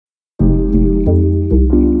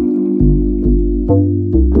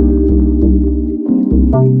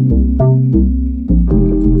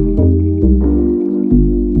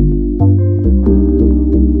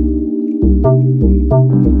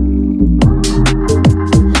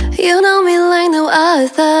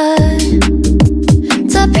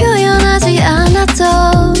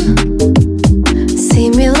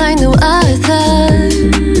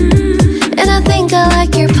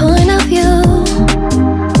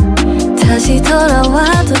다시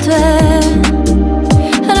돌아와도 돼.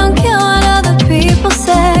 I don't care what other people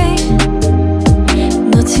say.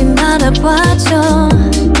 놓지 말아봐줘.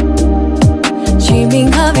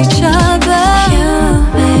 Dreaming of each other. You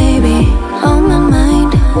baby on my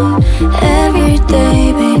mind. Every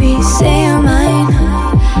day baby say you're mine.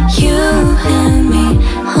 You and me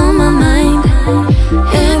on my mind.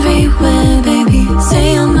 Everywhere baby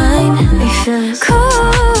say you're mine. It feels cool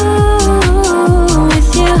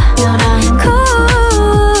with you. 너랑 cool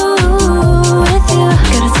with you.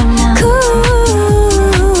 그래서 난 cool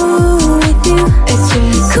with you. It's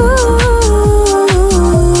just cool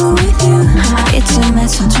with you.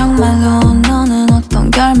 이쯤에선 정말로 너는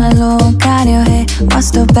어떤 결말로 가려 해.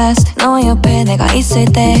 What's the best? 너의 옆에 내가 있을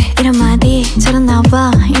때 이런 말이 잘 안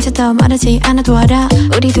나와. 이제 더 말하지 않아도 알아.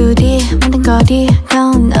 우리 둘이 만든 거리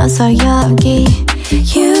건너서 여기.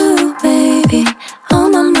 You baby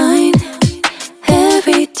on my mind.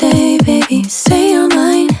 Every day baby say you're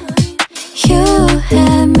mine. You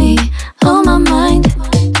and me on my mind.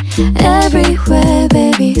 Everywhere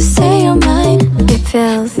baby say you're mine. It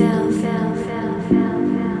feels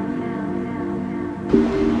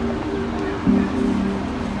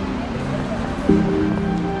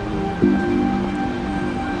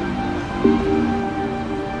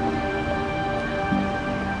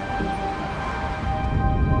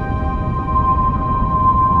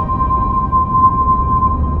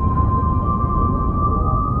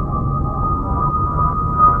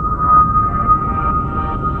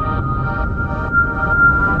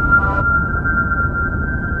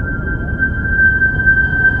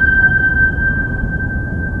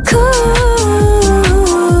cool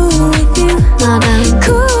with you. 너랑